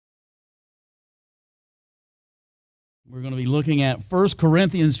We're going to be looking at 1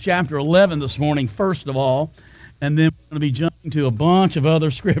 Corinthians chapter 11 this morning, first of all, and then we're going to be jumping to a bunch of other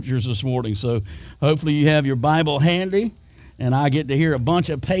scriptures this morning. So hopefully you have your Bible handy, and I get to hear a bunch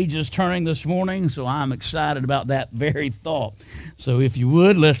of pages turning this morning, so I'm excited about that very thought. So if you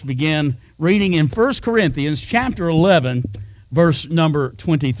would, let's begin reading in 1 Corinthians chapter 11, verse number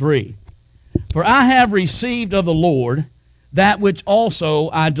 23. For I have received of the Lord that which also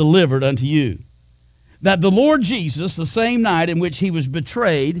I delivered unto you, that the Lord Jesus, the same night in which he was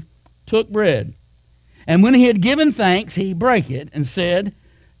betrayed, took bread. And when he had given thanks, he brake it and said,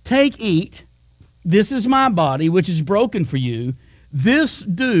 Take, eat, this is my body, which is broken for you. This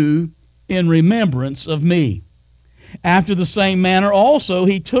do in remembrance of me. After the same manner also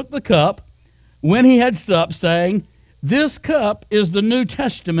he took the cup when he had supped, saying, This cup is the New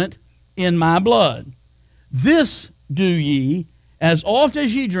Testament in my blood. This do ye, as oft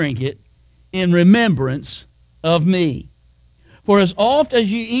as ye drink it, in remembrance of me. For as oft as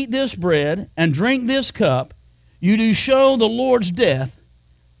ye eat this bread and drink this cup, you do show the Lord's death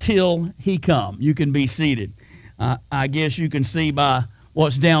till he come. You can be seated. I guess you can see by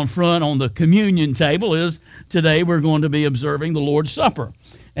what's down front on the communion table is today we're going to be observing the Lord's Supper.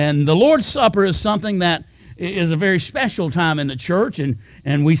 And the Lord's Supper is something that is a very special time in the church,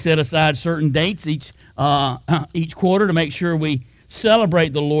 and we set aside certain dates each quarter to make sure we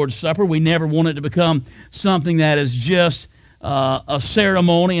celebrate the Lord's Supper. We never want it to become something that is just a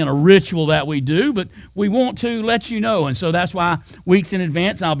ceremony and a ritual that we do, but we want to let you know. And so that's why weeks in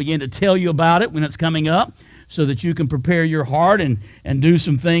advance I'll begin to tell you about it when it's coming up, so that you can prepare your heart and do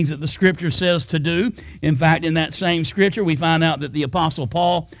some things that the Scripture says to do. In fact, in that same Scripture, we find out that the Apostle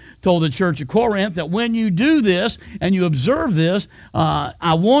Paul told the church of Corinth that when you do this and you observe this,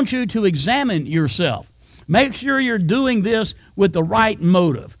 I want you to examine yourself. Make sure you're doing this with the right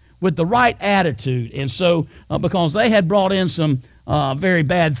motive, with the right attitude. And so, because they had brought in some very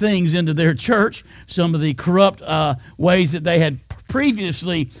bad things into their church, some of the corrupt ways that they had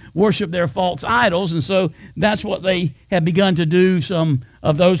previously worshiped their false idols, and so that's what they had begun to do, some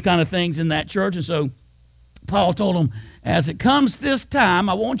of those kind of things in that church. And so Paul told them, as it comes this time,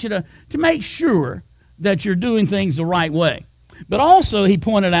 I want you to make sure that you're doing things the right way. But also he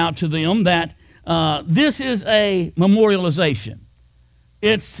pointed out to them that this is a memorialization.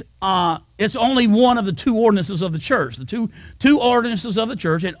 It's only one of the two ordinances of the church. The two ordinances of the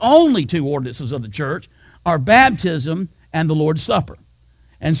church, and only two ordinances of the church, are baptism and the Lord's Supper.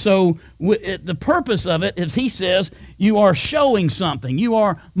 And so the purpose of it is, he says, you are showing something. You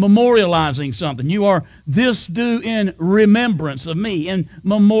are memorializing something. You are this do in remembrance of me, in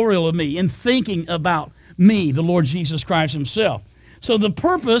memorial of me, in thinking about me, the Lord Jesus Christ himself. So the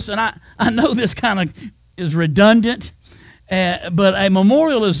purpose, and I know this kind of is redundant, but a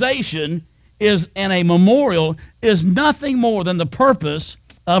memorialization and a memorial is nothing more than the purpose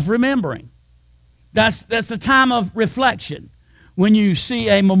of remembering. That's the time of reflection. When you see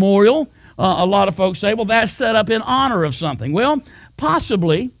a memorial, a lot of folks say, well, that's set up in honor of something. Well,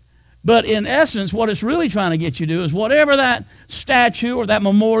 possibly, but in essence, what it's really trying to get you to do is whatever that statue or that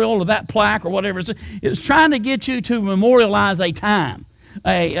memorial or that plaque or whatever it's trying to get you to memorialize a time,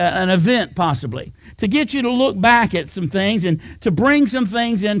 an event possibly, to get you to look back at some things and to bring some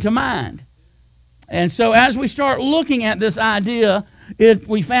things into mind. And so as we start looking at this idea,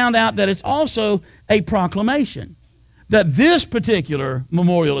 we found out that it's also a proclamation. That this particular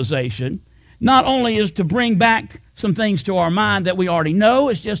memorialization not only is to bring back some things to our mind that we already know,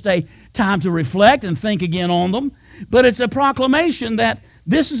 it's just a time to reflect and think again on them, but it's a proclamation that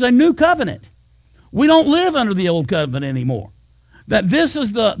this is a new covenant. We don't live under the old covenant anymore. That this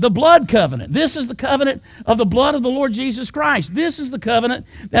is the blood covenant. This is the covenant of the blood of the Lord Jesus Christ. This is the covenant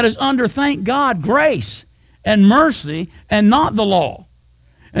that is under, thank God, grace and mercy and not the law.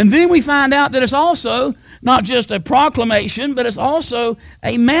 And then we find out that it's also not just a proclamation, but it's also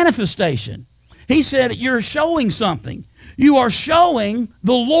a manifestation. He said you're showing something. You are showing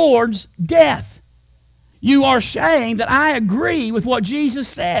the Lord's death. You are saying that I agree with what Jesus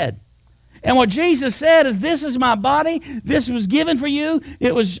said. And what Jesus said is, this is my body. This was given for you.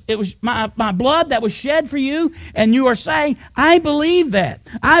 It was my blood that was shed for you. And you are saying, I believe that.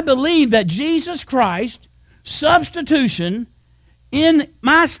 I believe that Jesus Christ, substitution in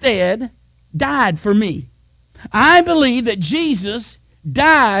my stead, died for me. I believe that Jesus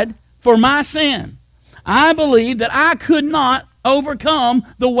died for my sin. I believe that I could not overcome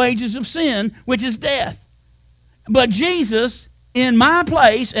the wages of sin, which is death. But Jesus, in my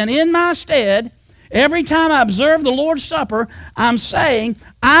place and in my stead, every time I observe the Lord's Supper, I'm saying,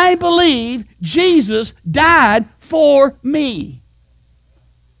 I believe Jesus died for me.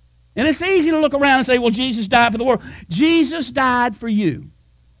 And it's easy to look around and say, well, Jesus died for the world. Jesus died for you.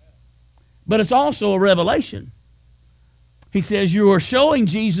 But it's also a revelation. He says you are showing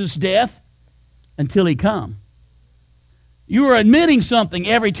Jesus' death until he come. You are admitting something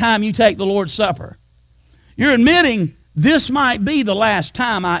every time you take the Lord's Supper. You're admitting this might be the last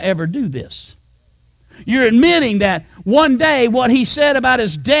time I ever do this. You're admitting that one day what he said about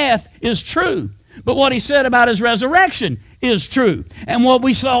his death is true, but what he said about his resurrection is true. And what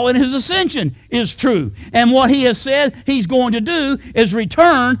we saw in his ascension is true. And what he has said he's going to do is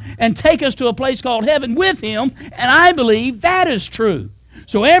return and take us to a place called heaven with him, and I believe that is true.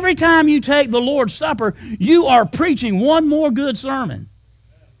 So every time you take the Lord's Supper, you are preaching one more good sermon.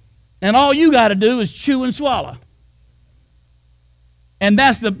 And all you got to do is chew and swallow. And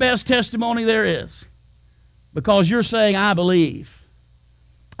that's the best testimony there is. Because you're saying, I believe.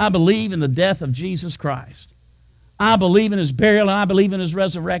 I believe in the death of Jesus Christ. I believe in his burial, and I believe in his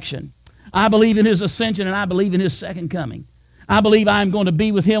resurrection. I believe in his ascension, and I believe in his second coming. I believe I'm going to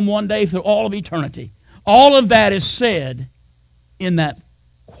be with him one day through all of eternity. All of that is said in that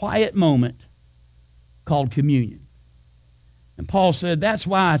quiet moment called communion. And Paul said, that's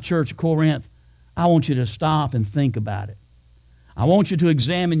why, Church of Corinth, I want you to stop and think about it. I want you to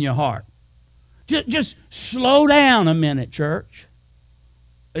examine your heart. Just slow down a minute, church.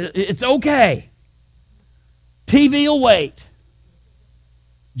 It's okay. TV will wait.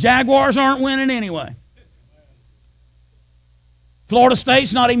 Jaguars aren't winning anyway. Florida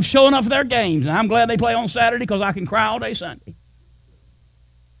State's not even showing up for their games. And I'm glad they play on Saturday because I can cry all day Sunday.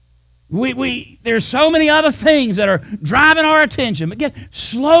 There's so many other things that are driving our attention. But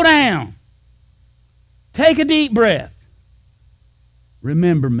slow down. Take a deep breath.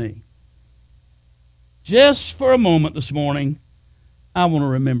 Remember me. Just for a moment this morning, I want to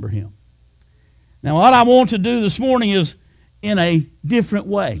remember him. Now, what I want to do this morning is in a different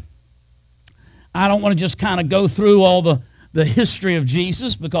way. I don't want to just kind of go through all the history of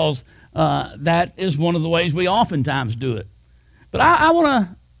Jesus because that is one of the ways we oftentimes do it. But I want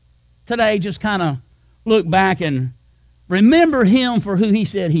to today just kind of look back and remember him for who he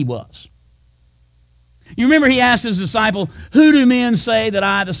said he was. You remember he asked his disciples, who do men say that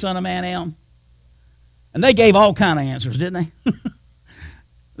I, the Son of Man, am? And they gave all kind of answers, didn't they?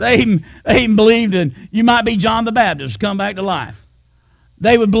 They even believed that you might be John the Baptist, come back to life.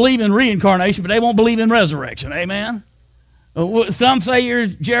 They would believe in reincarnation, but they won't believe in resurrection. Amen? Some say you're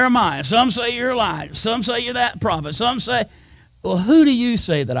Jeremiah. Some say you're Elijah. Some say you're that prophet. Some say, well, who do you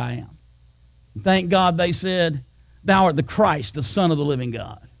say that I am? Thank God they said, thou art the Christ, the Son of the living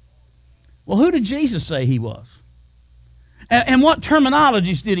God. Well, who did Jesus say he was? And what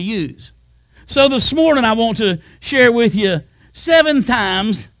terminologies did he use? So this morning I want to share with you 7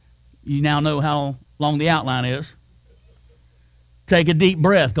 times. You now know how long the outline is. Take a deep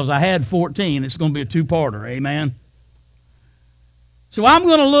breath because I had 14. It's going to be a 2-parter. Amen. So I'm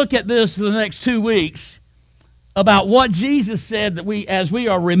going to look at this for the next 2 weeks about what Jesus said that as we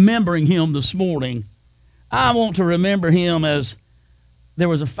are remembering him this morning. I want to remember him as there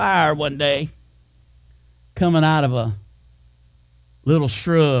was a fire one day coming out of a little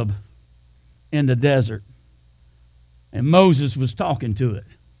shrub in the desert. And Moses was talking to it.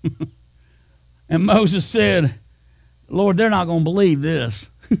 And Moses said, Lord, they're not going to believe this.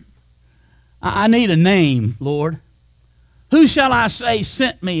 I need a name, Lord. Who shall I say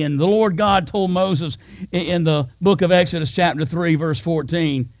sent me? And the Lord God told Moses in the book of Exodus chapter 3, verse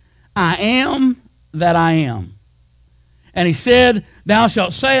 14, I am that I am. And he said, thou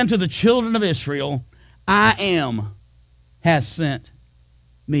shalt say unto the children of Israel, I am hath sent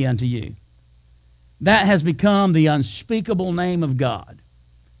me unto you. That has become the unspeakable name of God.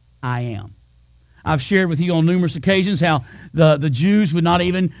 I am. I've shared with you on numerous occasions how the Jews would not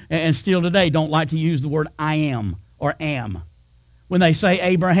even, and still today, don't like to use the word I am or am. When they say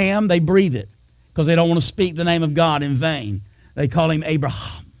Abraham, they breathe it because they don't want to speak the name of God in vain. They call him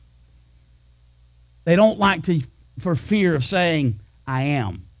Abraham. They don't like to, for fear of saying I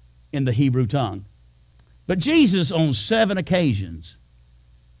am in the Hebrew tongue. But Jesus on 7 occasions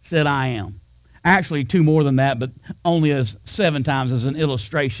said I am. Actually 2 more than that, but only as 7 times as an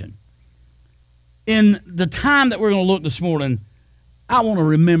illustration. In the time that we're going to look this morning, I want to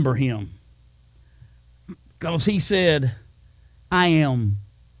remember him. Because he said, I am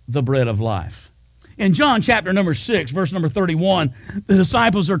the bread of life. In John chapter number 6, verse number 31, the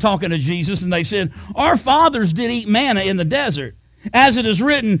disciples are talking to Jesus, and they said, our fathers did eat manna in the desert. As it is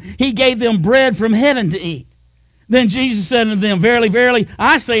written, he gave them bread from heaven to eat. Then Jesus said unto them, verily, verily,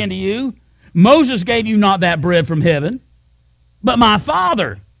 I say unto you, Moses gave you not that bread from heaven, but my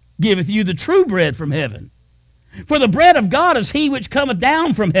Father giveth you the true bread from heaven. For the bread of God is he which cometh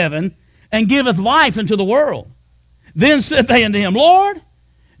down from heaven, and giveth life unto the world. Then said they unto him, Lord,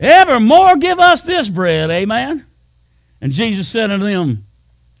 evermore give us this bread. Amen. And Jesus said unto them,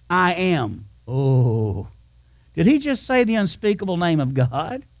 I am. Oh, did he just say the unspeakable name of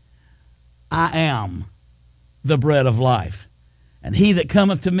God? I am the bread of life. And he that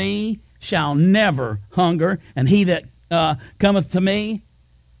cometh to me shall never hunger, and he that cometh to me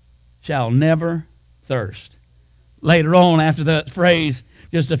shall never thirst. Later on, after that phrase,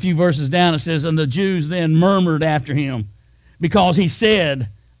 just a few verses down, it says, and the Jews then murmured after him, because he said,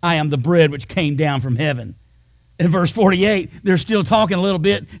 I am the bread which came down from heaven. In verse 48, they're still talking a little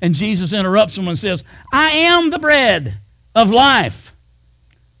bit, and Jesus interrupts them and says, I am the bread of life.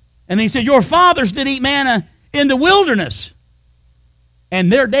 And he said, your fathers did eat manna in the wilderness,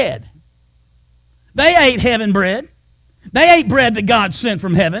 and they're dead. They ate heaven bread. They ate bread that God sent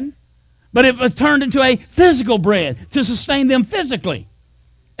from heaven, but it was turned into a physical bread to sustain them physically.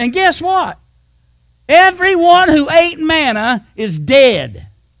 And guess what? Everyone who ate manna is dead.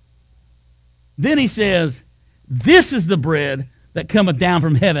 Then he says, this is the bread that cometh down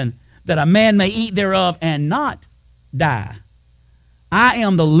from heaven, that a man may eat thereof and not die. I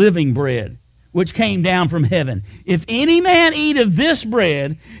am the living bread which came down from heaven. If any man eat of this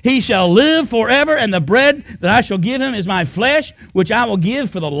bread, he shall live forever, and the bread that I shall give him is my flesh, which I will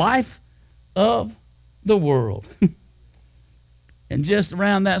give for the life of the world. And just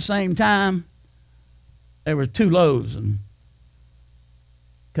around that same time, there were 2 loaves and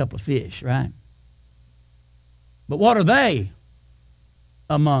a couple of fish, right? But what are they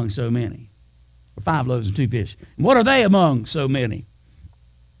among so many? Or 5 loaves and 2 fish. And what are they among so many?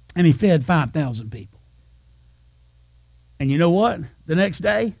 And he fed 5,000 people. And you know what? The next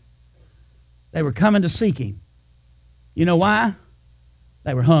day, they were coming to seek him. You know why?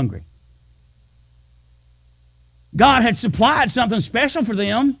 They were hungry. God had supplied something special for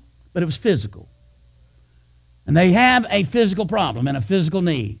them, but it was physical. And they have a physical problem and a physical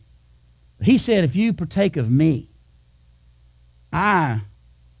need. But he said, if you partake of me, I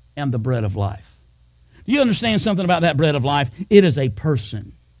am the bread of life. Do you understand something about that bread of life? It is a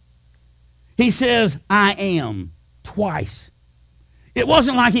person. He says, I am, twice. It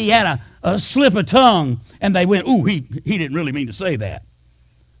wasn't like he had a slip of tongue and they went, ooh, he didn't really mean to say that.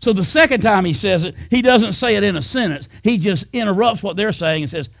 So the second time he says it, he doesn't say it in a sentence. He just interrupts what they're saying and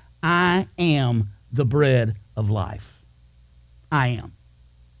says, I am the bread of life. I am.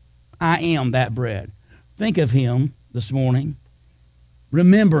 I am that bread. Think of him this morning.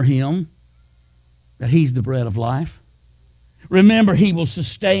 Remember him, that he's the bread of life. Remember he will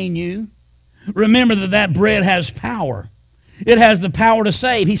sustain you. Remember that that bread has power. It has the power to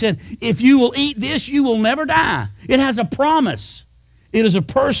save. He said, if you will eat this, you will never die. It has a promise. It is a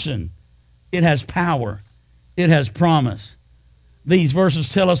person. It has power. It has promise. These verses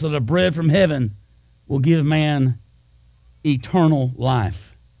tell us that a bread from heaven will give man eternal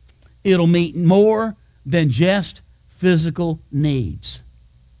life. It'll meet more than just physical needs.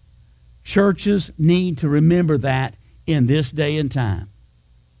 Churches need to remember that in this day and time.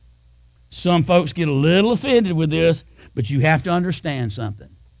 Some folks get a little offended with this, but you have to understand something.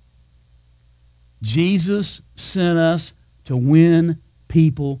 Jesus sent us to win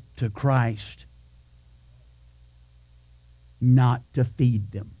people to Christ, not to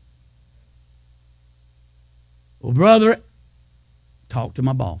feed them. Well, brother, talk to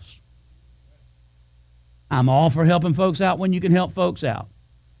my boss. I'm all for helping folks out when you can help folks out.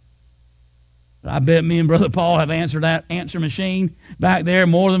 I bet me and Brother Paul have answered that answer machine back there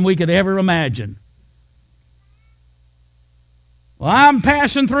more than we could ever imagine. Well, I'm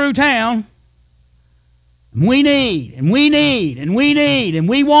passing through town. And we need, and we need, and we need, and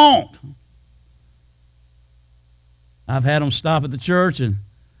we want. I've had them stop at the church, and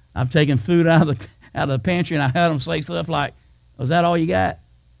I've taken food out of the pantry, and I had them say stuff like, "Was that all you got?"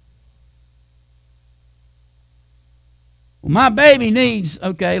 Well, my baby needs,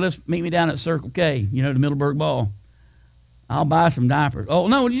 okay, let's meet me down at Circle K, the Middleburg Mall. I'll buy some diapers. Oh,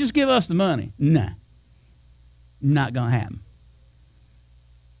 no, you just give us the money. Nah, not going to happen.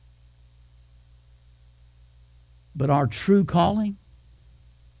 But our true calling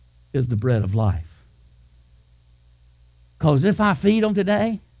is the bread of life. Because if I feed them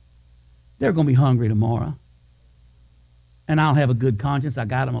today, they're going to be hungry tomorrow. And I'll have a good conscience. I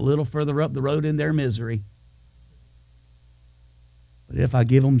got them a little further up the road in their misery. But if I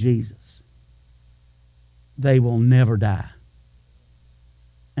give them Jesus, they will never die.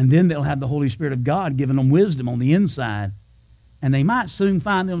 And then they'll have the Holy Spirit of God giving them wisdom on the inside. And they might soon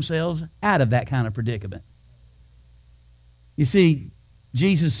find themselves out of that kind of predicament. You see,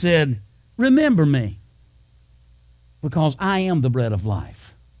 Jesus said, remember me. because I am the bread of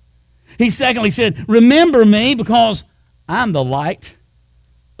life. He secondly said, remember me because I'm the light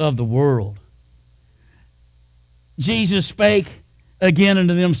of the world. Jesus spake again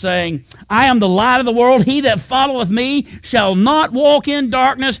unto them, saying, I am the light of the world. He that followeth me shall not walk in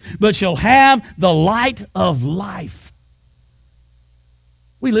darkness, but shall have the light of life.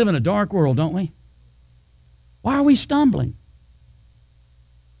 We live in a dark world, don't we? Why are we stumbling?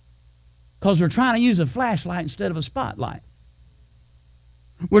 Because we're trying to use a flashlight instead of a spotlight.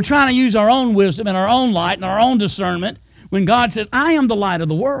 We're trying to use our own wisdom and our own light and our own discernment when God says, I am the light of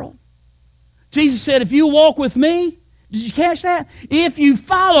the world. Jesus said, if you walk with me, did you catch that? If you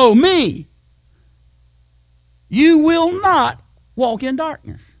follow me, you will not walk in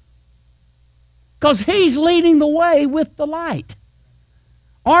darkness. Because He's leading the way with the light.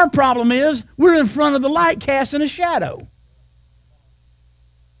 Our problem is we're in front of the light casting a shadow.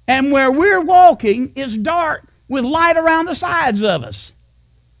 And where we're walking is dark with light around the sides of us.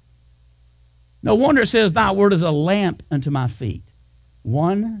 No wonder it says, thy word is a lamp unto my feet.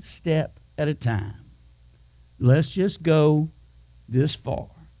 One step at a time. Let's just go this far.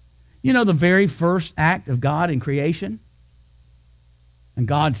 You know the very first act of God in creation? And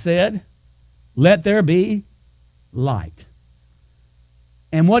God said, let there be light.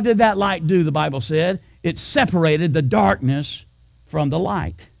 And what did that light do, the Bible said? It separated the darkness from the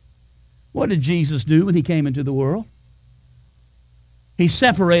light. What did Jesus do when He came into the world? He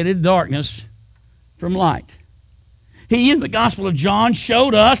separated darkness from light. He, in the Gospel of John,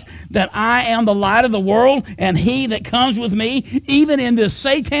 showed us that I am the light of the world, and he that comes with me, even in this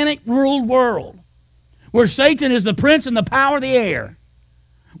satanic ruled world, where Satan is the prince and the power of the air,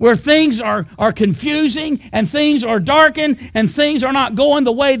 where things are confusing and things are darkened and things are not going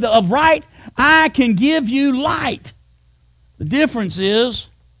the way of right, I can give you light. The difference is,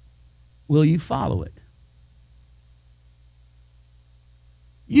 will you follow it?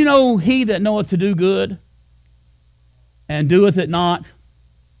 You know, he that knoweth to do good and doeth it not,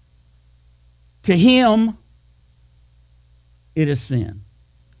 to him it is sin.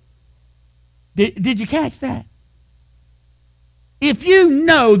 Did you catch that? If you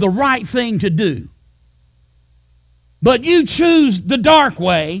know the right thing to do, but you choose the dark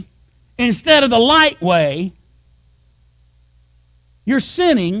way instead of the light way, you're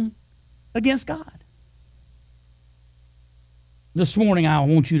sinning against God. This morning I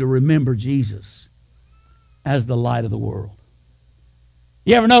want you to remember Jesus as the light of the world.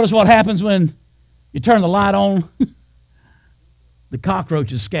 You ever notice what happens when you turn the light on? The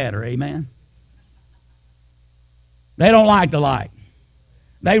cockroaches scatter, amen? They don't like the light.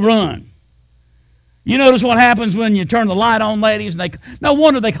 They run. You notice what happens when you turn the light on, ladies? And no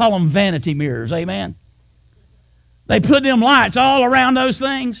wonder they call them vanity mirrors, amen? They put them lights all around those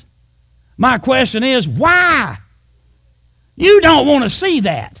things. My question is, why? You don't want to see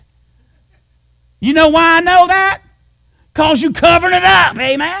that. You know why I know that? Because you're covering it up,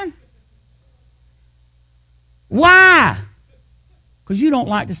 amen? Why? Because you don't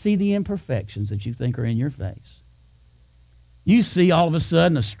like to see the imperfections that you think are in your face. You see all of a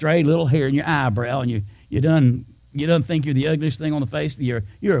sudden a stray little hair in your eyebrow, and you done think you're the ugliest thing on the face of the earth.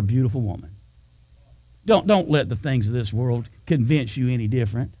 You're a beautiful woman. Don't let the things of this world convince you any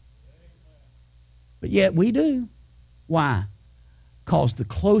different. But yet we do. Why? Because the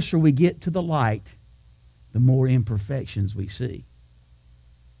closer we get to the light, the more imperfections we see.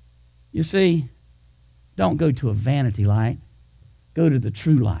 You see, don't go to a vanity light. Go to the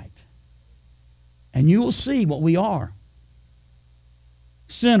true light. And you will see what we are.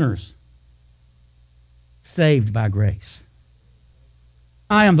 Sinners saved by grace.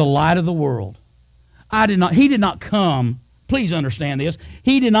 I am the light of the world. He did not come, please understand this,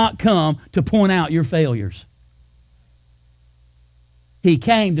 He did not come to point out your failures. He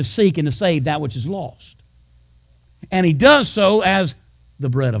came to seek and to save that which is lost. And He does so as the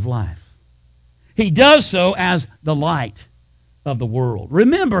bread of life. He does so as the light of the world.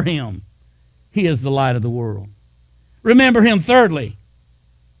 Remember Him. He is the light of the world. Remember Him thirdly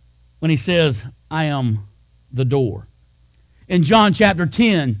when He says, I am the door. In John chapter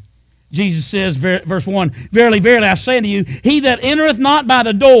 10, Jesus says, verse 1, Verily, verily, I say unto you, he that entereth not by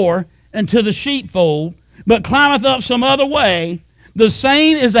the door into the sheepfold, but climbeth up some other way, the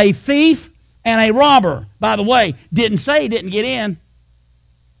same is a thief and a robber. By the way, didn't say he didn't get in.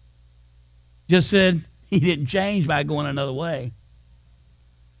 Just said he didn't change by going another way.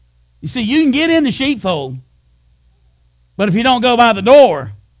 You see, you can get in the sheepfold, but if you don't go by the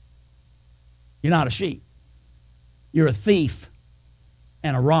door, you're not a sheep. You're a thief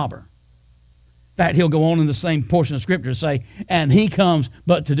and a robber. In fact, he'll go on in the same portion of Scripture to say, and he comes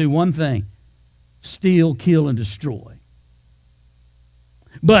but to do one thing, steal, kill, and destroy.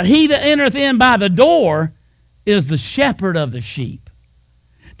 But he that entereth in by the door is the shepherd of the sheep.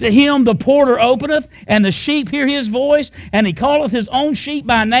 To him the porter openeth, and the sheep hear his voice, and he calleth his own sheep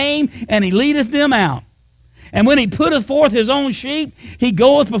by name, and he leadeth them out. And when he putteth forth his own sheep, he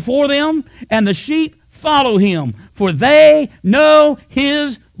goeth before them, and the sheep follow him, for they know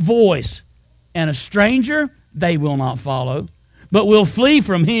his voice. And a stranger they will not follow, but will flee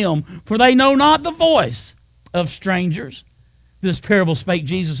from him, for they know not the voice of strangers. This parable spake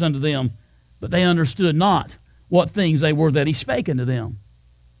Jesus unto them, but they understood not what things they were that he spake unto them.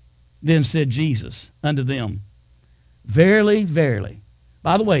 Then said Jesus unto them, Verily, verily.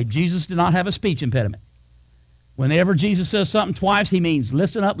 By the way, Jesus did not have a speech impediment. Whenever Jesus says something twice, he means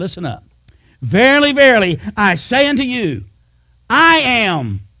listen up, listen up. Verily, verily, I say unto you, I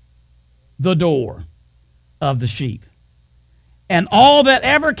am the door of the sheep. And all that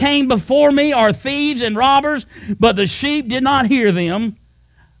ever came before me are thieves and robbers, but the sheep did not hear them.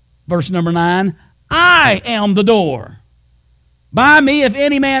 Verse number 9, I am the door. By me, if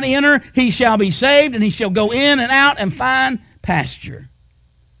any man enter, he shall be saved, and he shall go in and out and find pasture.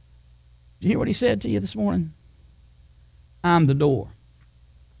 Did you hear what he said to you this morning? I'm the door.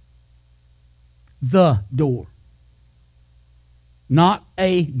 The door. Not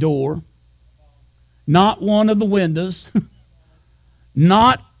a door. Not one of the windows.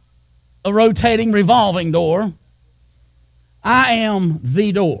 Not a rotating, revolving door. I am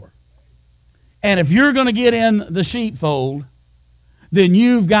the door. And if you're going to get in the sheepfold, then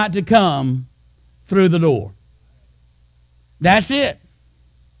you've got to come through the door. That's it.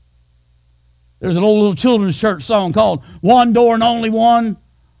 There's an old little children's church song called One Door and Only One,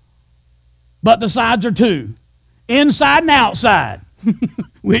 but the sides are two, inside and outside.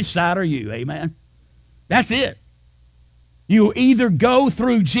 Which side are you? Amen. That's it. You either go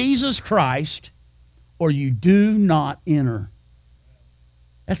through Jesus Christ or you do not enter.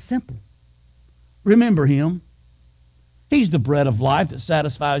 That's simple. Remember him. He's the bread of life that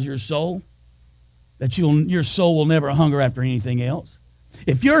satisfies your soul, that your soul will never hunger after anything else.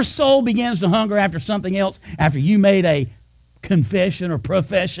 If your soul begins to hunger after something else after you made a confession or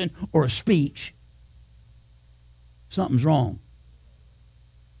profession or a speech, something's wrong.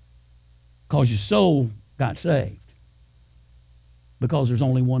 Because your soul got saved. Because there's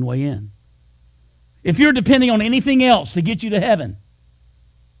only one way in. If you're depending on anything else to get you to heaven,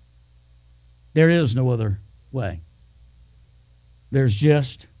 there is no other way. There's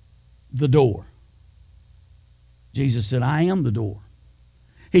just the door. Jesus said, I am the door.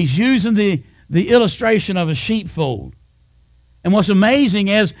 He's using the illustration of a sheepfold. And what's amazing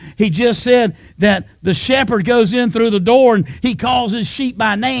is he just said that the shepherd goes in through the door and he calls his sheep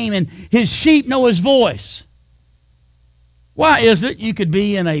by name and his sheep know his voice. Why is it you could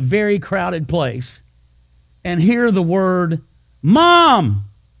be in a very crowded place and hear the word Mom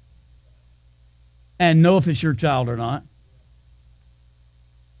and know if it's your child or not?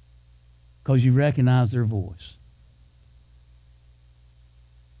 Because you recognize their voice.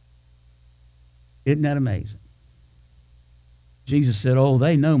 Isn't that amazing? Jesus said, oh,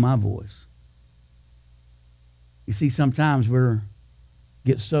 they know my voice. You see, sometimes we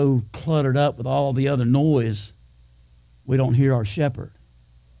get so cluttered up with all the other noise, we don't hear our shepherd.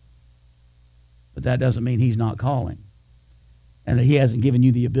 But that doesn't mean he's not calling and that he hasn't given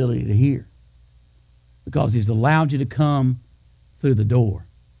you the ability to hear, because he's allowed you to come through the door.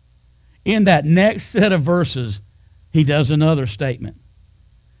 In that next set of verses, he does another statement.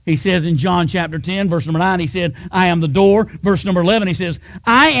 He says in John chapter 10, verse number 9, he said, I am the door. Verse number 11, he says,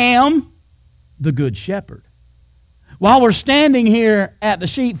 I am the good shepherd. While we're standing here at the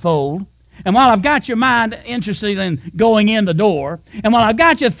sheepfold, and while I've got your mind interested in going in the door, and while I've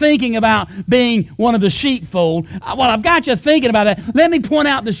got you thinking about being one of the sheepfold, while I've got you thinking about that, let me point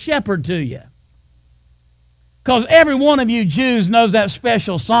out the shepherd to you. Because every one of you Jews knows that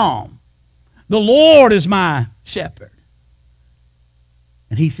special psalm. The Lord is my shepherd.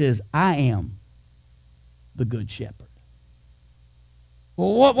 And he says, I am the good shepherd.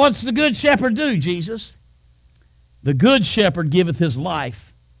 Well, what's the good shepherd do, Jesus? The good shepherd giveth his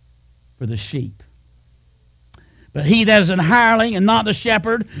life for the sheep. But he that is an hireling and not the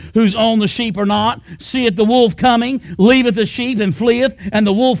shepherd, whose own the sheep are not, seeth the wolf coming, leaveth the sheep and fleeth, and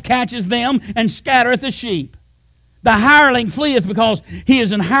the wolf catches them and scattereth the sheep. The hireling fleeth because he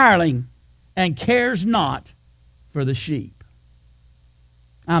is an hireling and cares not for the sheep.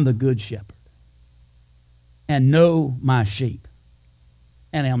 I'm the good shepherd, and know my sheep,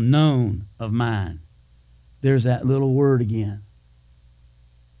 and am known of mine. There's that little word again.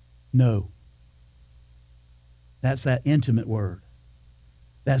 Know. That's that intimate word.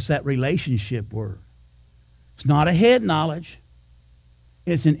 That's that relationship word. It's not a head knowledge.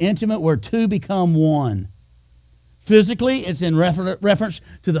 It's an intimate where two become one. Physically, it's in reference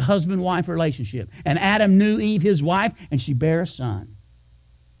to the husband-wife relationship. And Adam knew Eve, his wife, and she bare a son.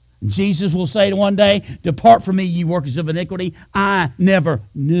 And Jesus will say one day, "Depart from me, you workers of iniquity. I never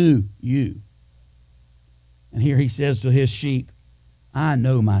knew you." And here he says to his sheep, "I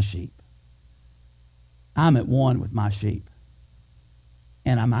know my sheep. I'm at one with my sheep.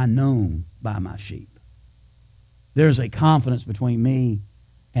 And am I known by my sheep?" There's a confidence between me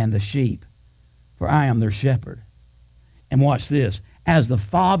and the sheep, for I am their shepherd. And watch this. As the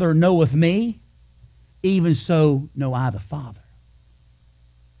Father knoweth me, even so know I the Father.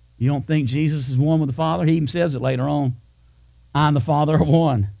 You don't think Jesus is one with the Father? He even says it later on. I and the Father are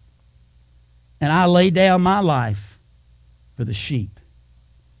one. And I lay down my life for the sheep.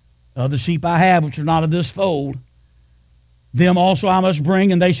 Other sheep I have, which are not of this fold, them also I must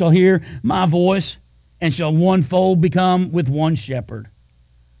bring, and they shall hear my voice, and shall one fold become with one shepherd.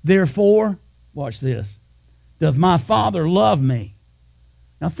 Therefore, watch this, doth my Father love me.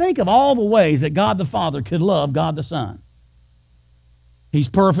 Now think of all the ways that God the Father could love God the Son. He's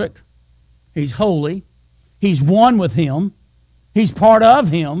perfect. He's holy. He's one with Him. He's part of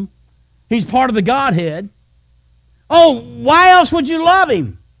Him. He's part of the Godhead. Oh, why else would you love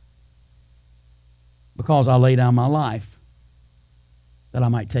Him? Because I lay down my life that I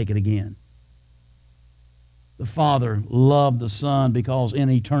might take it again. The Father loved the Son because in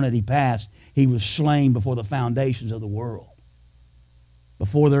eternity past He was slain before the foundations of the world.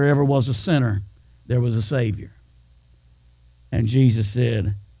 Before there ever was a sinner, there was a Savior. And Jesus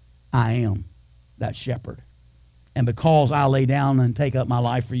said, I am that shepherd. And because I lay down and take up my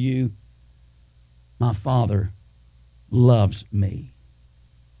life for you, my Father loves me.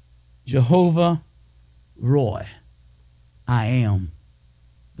 Jehovah Roy, I am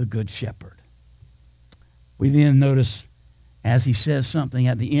the good shepherd. We then notice as he says something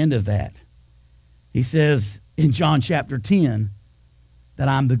at the end of that, he says in John chapter 10 that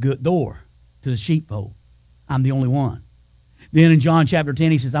I'm the good door to the sheepfold. I'm the only one. Then in John chapter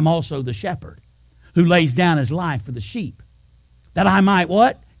 10 he says, I'm also the shepherd who lays down his life for the sheep, that I might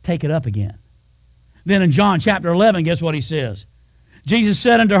what? Take it up again. Then in John chapter 11, guess what he says? Jesus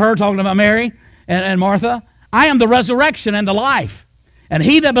said unto her, talking about Mary and Martha, I am the resurrection and the life. And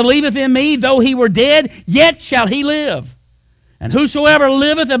he that believeth in me, though he were dead, yet shall he live. And whosoever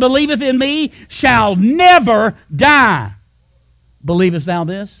liveth and believeth in me shall never die. Believest thou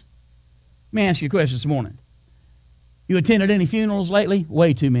this? Let me ask you a question this morning. You attended any funerals lately?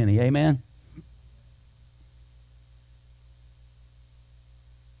 Way too many, amen?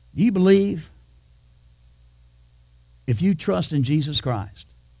 Do you believe if you trust in Jesus Christ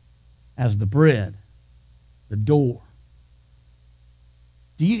as the bread, the door,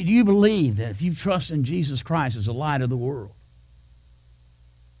 do you believe that if you trust in Jesus Christ as the light of the world,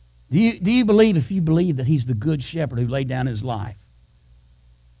 do you believe if you believe that He's the good shepherd who laid down His life,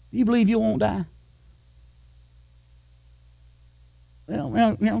 do you believe you won't die?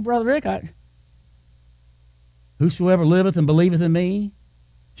 Well, Brother Rick, whosoever liveth and believeth in me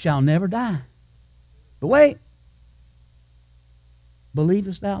shall never die. But wait,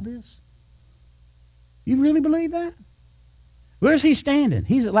 believest thou this? You really believe that? Where's he standing?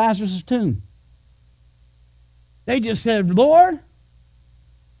 He's at Lazarus' tomb. They just said, Lord,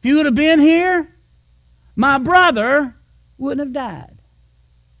 if you would have been here, my brother wouldn't have died.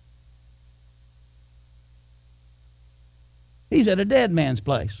 He's at a dead man's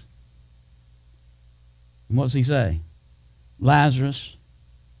place. And what's he say? Lazarus,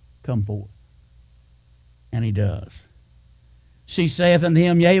 come forth. And he does. She saith unto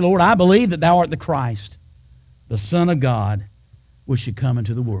him, Yea, Lord, I believe that thou art the Christ, the Son of God, which should come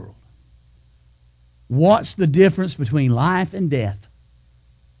into the world. What's the difference between life and death?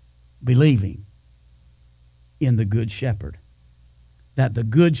 Believing in the Good Shepherd. That the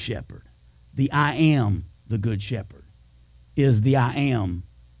Good Shepherd, the I am the Good Shepherd, is the I am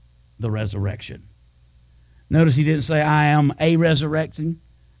the resurrection. Notice he didn't say I am a resurrection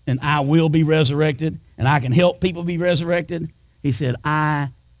and I will be resurrected and I can help people be resurrected. He said, I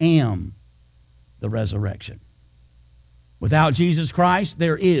am the resurrection. Without Jesus Christ,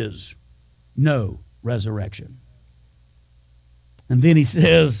 there is no resurrection. And then he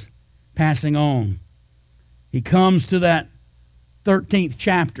says, passing on, he comes to that 13th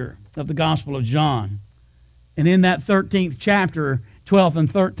chapter of the Gospel of John. And in that 13th chapter, 12th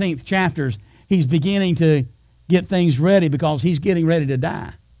and 13th chapters, he's beginning to get things ready because he's getting ready to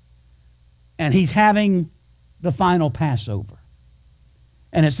die. And he's having the final Passover.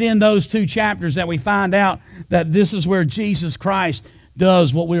 And it's in those two chapters that we find out that this is where Jesus Christ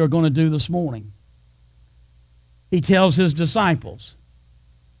does what we are going to do this morning. He tells his disciples,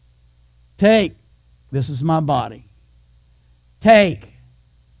 take, this is my body. Take,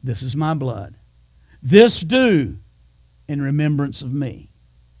 this is my blood. This do in remembrance of me.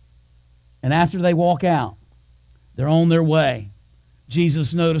 And after they walk out, they're on their way.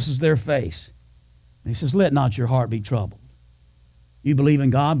 Jesus notices their face. And he says, let not your heart be troubled. You believe in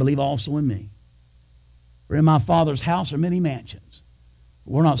God, believe also in me. For in my Father's house are many mansions. If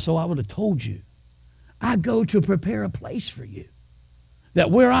it were not so, I would have told you. I go to prepare a place for you, that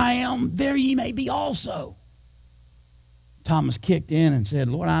where I am, there ye may be also. Thomas kicked in and said,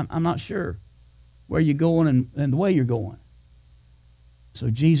 Lord, I'm not sure where you're going and the way you're going. So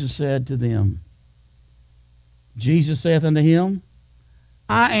Jesus said to them, Jesus saith unto him,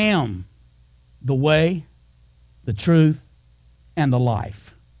 I am the way, the truth, and the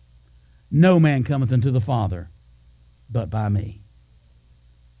life. No man cometh unto the Father but by me.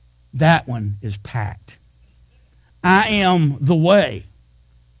 That one is packed. I am the way.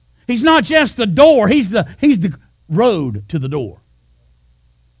 He's not just the door, he's the road to the door.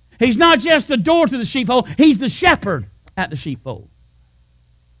 He's not just the door to the sheepfold, he's the shepherd at the sheepfold.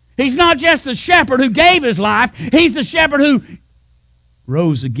 He's not just the shepherd who gave his life, he's the shepherd who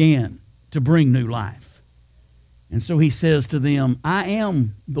rose again to bring new life. And so he says to them, I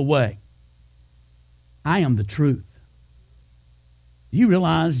am the way. I am the truth. Do you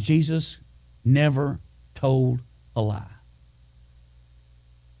realize Jesus never told a lie?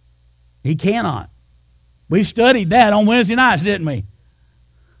 He cannot. We studied that on Wednesday nights, didn't we?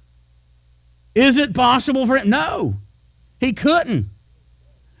 Is it possible for him? No. He couldn't.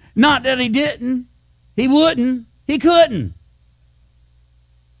 Not that he didn't. He wouldn't. He couldn't.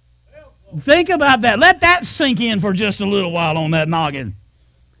 Think about that. Let that sink in for just a little while on that noggin.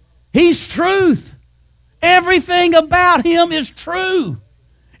 He's truth. Everything about him is true.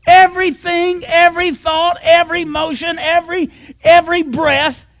 Everything, every thought, every motion, every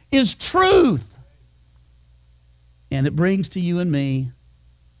breath is truth. And it brings to you and me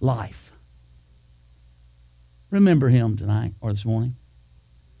life. Remember him tonight or this morning,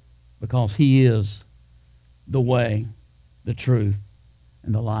 because he is the way, the truth,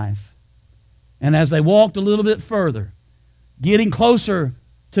 and the life. And as they walked a little bit further, getting closer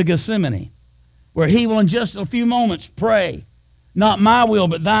to Gethsemane, where he will in just a few moments pray, not my will,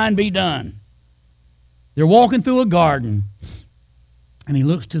 but thine be done. They're walking through a garden, and he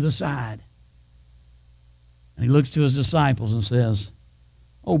looks to the side, and he looks to his disciples and says,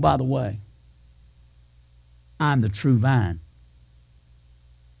 oh, by the way, I'm the true vine,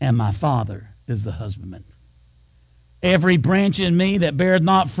 and my Father is the husbandman. Every branch in me that beareth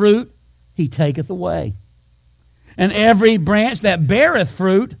not fruit, he taketh away. And every branch that beareth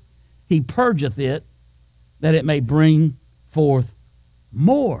fruit, he purgeth it, that it may bring forth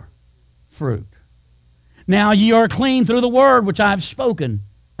more fruit. Now ye are clean through the word which I have spoken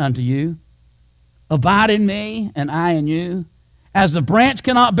unto you. Abide in me, and I in you. As the branch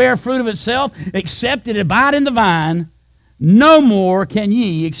cannot bear fruit of itself, except it abide in the vine, no more can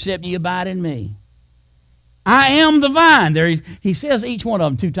ye, except ye abide in me. I am the vine. There he says each one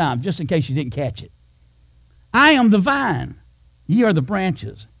of them 2 times, just in case you didn't catch it. I am the vine. Ye are the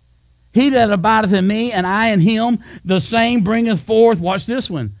branches. He that abideth in me, and I in him, the same bringeth forth, watch this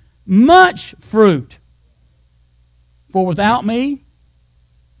one, much fruit. For without me,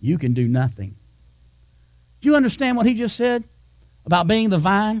 you can do nothing. Do you understand what he just said about being the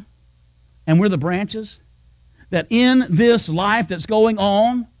vine and we're the branches? That in this life that's going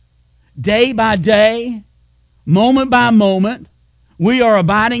on, day by day, moment by moment, we are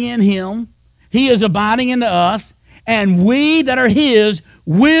abiding in him. He is abiding into us, and we that are his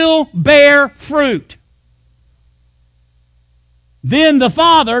will bear fruit. Then the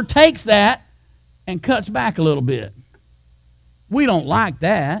Father takes that and cuts back a little bit. We don't like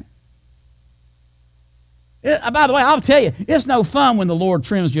that. By the way, I'll tell you, it's no fun when the Lord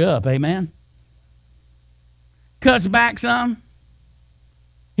trims you up, amen? Cuts back some.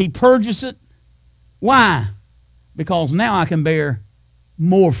 He purges it. Why? Because now I can bear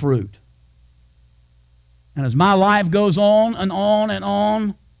more fruit. And as my life goes on and on and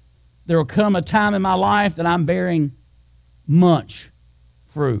on, there will come a time in my life that I'm bearing much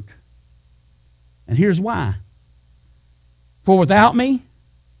fruit. And here's why. For without me,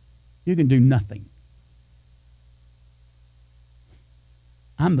 you can do nothing.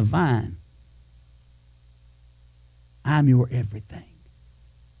 I'm the vine. I'm your everything.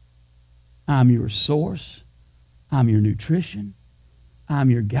 I'm your source. I'm your nutrition.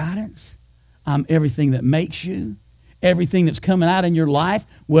 I'm your guidance. I'm everything that makes you. Everything that's coming out in your life,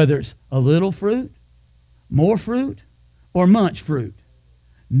 whether it's a little fruit, more fruit, or much fruit.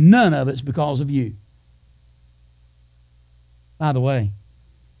 None of it's because of you. By the way,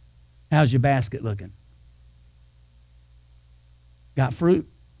 how's your basket looking? Got fruit?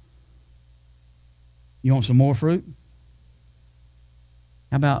 You want some more fruit?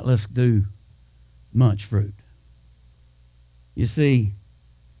 How about let's do much fruit? You see,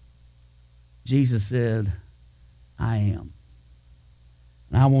 Jesus said, I am.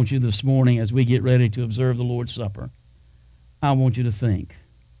 And I want you this morning, as we get ready to observe the Lord's Supper, I want you to think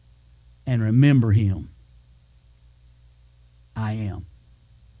and remember him. I am.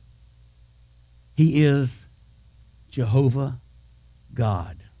 He is Jehovah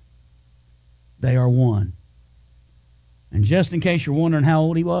God. They are one. And just in case you're wondering how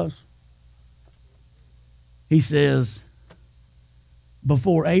old he was, he says,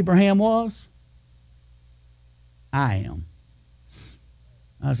 before Abraham was, I am.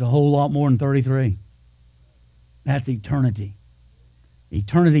 That's a whole lot more than 33. That's eternity.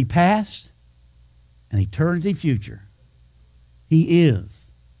 Eternity past and eternity future. He is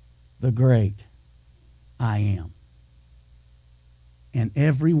the great I am. And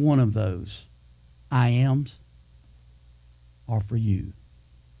every one of those I ams are for you.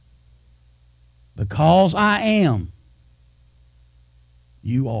 Because I am,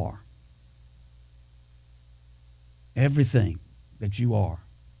 you are. Everything that you are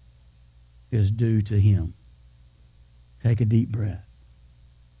is due to him. Take a deep breath.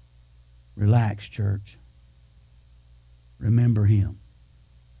 Relax, church. Remember him.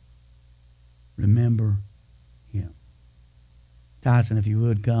 Remember him. Tyson, if you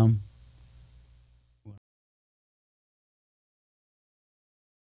would come.